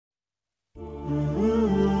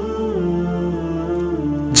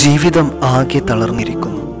ജീവിതം ആകെ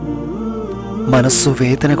തളർന്നിരിക്കുന്നു. മനസ്സു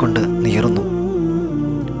വേദന കൊണ്ട് നീറുന്നു.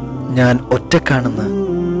 ഞാൻ ഒറ്റക്കാണെന്ന്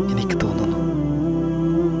എനിക്ക് തോന്നുന്നു.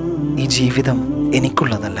 ഈ ജീവിതം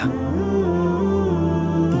എനിക്കുള്ളതല്ല.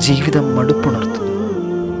 ജീവിതം മടുപ്പുണർത്തുന്നു.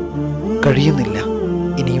 കഴിയുന്നില്ല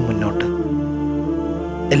ഇനിയും മുന്നോട്ട്.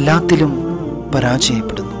 എല്ലാത്തിലും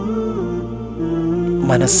പരാജയപ്പെടുന്നു.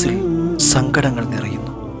 മനസ്സിൽ സങ്കടങ്ങൾ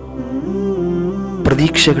നിറയുന്നു.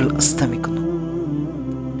 പ്രതീക്ഷകൾ അസ്തമിക്കുന്നു.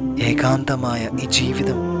 ഏകാന്തമായ ഈ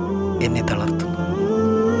ജീവിതം എന്നെ തളർത്തുന്നു.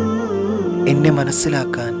 എന്നെ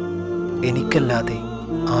മനസ്സിലാക്കാൻ എനിക്കല്ലാതെ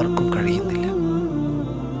ആർക്കും കഴിയുന്നില്ല.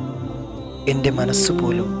 എൻ്റെ മനസ്സ്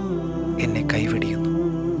പോലും എന്നെ കൈവെടിയുന്നു.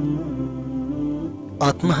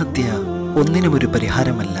 ആത്മഹത്യ ഒന്നിനും ഒരു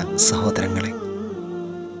പരിഹാരമല്ല സഹോദരങ്ങളെ.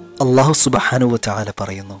 അല്ലാഹു സുബ്ഹാനഹു വ തആല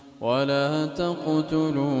പറയുന്നു, വലാ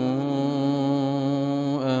തഖ്തുലൂ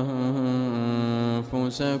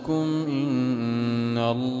അൻഫുസകും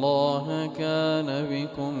ഇന്നല്ലാഹ കാന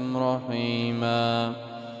ബികും റഹീമാ.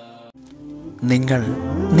 നിങ്ങൾ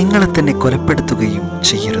നിങ്ങളെ തന്നെ കൊലപ്പെടുത്തുകയും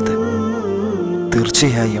ചെയ്യരുത്.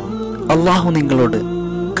 തീർച്ചയായും അല്ലാഹു നിങ്ങളോട്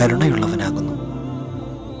കരുണയുള്ളവനാകുന്നു.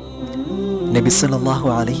 നബി സല്ലല്ലാഹു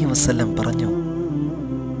അലൈഹി വസല്ലം പറഞ്ഞു,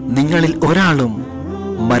 നിങ്ങളിൽ ഒരാളും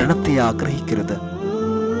മരണത്തെ ആഗ്രഹിക്കരുത്.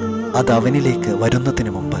 അത് അവനിലേക്ക്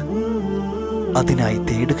വരുന്നതിന് മുമ്പ് അതിനായി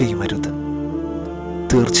തേടുകയുമരുത്.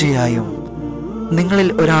 തീർച്ചയായും നിങ്ങളിൽ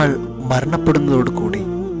ഒരാൾ മരണപ്പെടുന്നതോടുകൂടി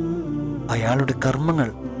അയാളുടെ കർമ്മങ്ങൾ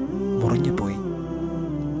മുറിഞ്ഞുപോയി.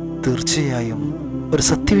 തീർച്ചയായും ഒരു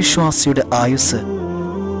സത്യവിശ്വാസിയുടെ ആയുസ്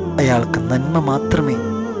അയാൾക്ക് നന്മ മാത്രമേ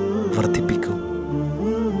വർദ്ധിപ്പിക്കൂ.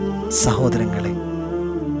 സഹോദരങ്ങളെ,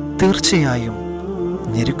 തീർച്ചയായും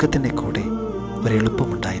ഞെരുക്കത്തിൻ്റെ കൂടെ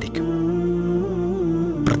ഒരെളുപ്പമുണ്ടായിരിക്കും.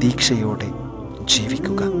 പ്രതീക്ഷയോടെ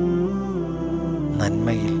ജീവിക്കുക,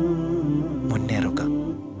 നന്മയിൽ മുന്നേറുക.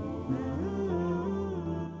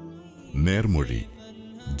 നേർമൊഴി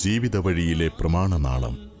ജീവിത വഴിയിലെ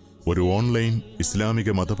പ്രമാണനാളം, ഒരു ഓൺലൈൻ ഇസ്ലാമിക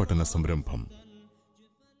മതപഠന സംരംഭം.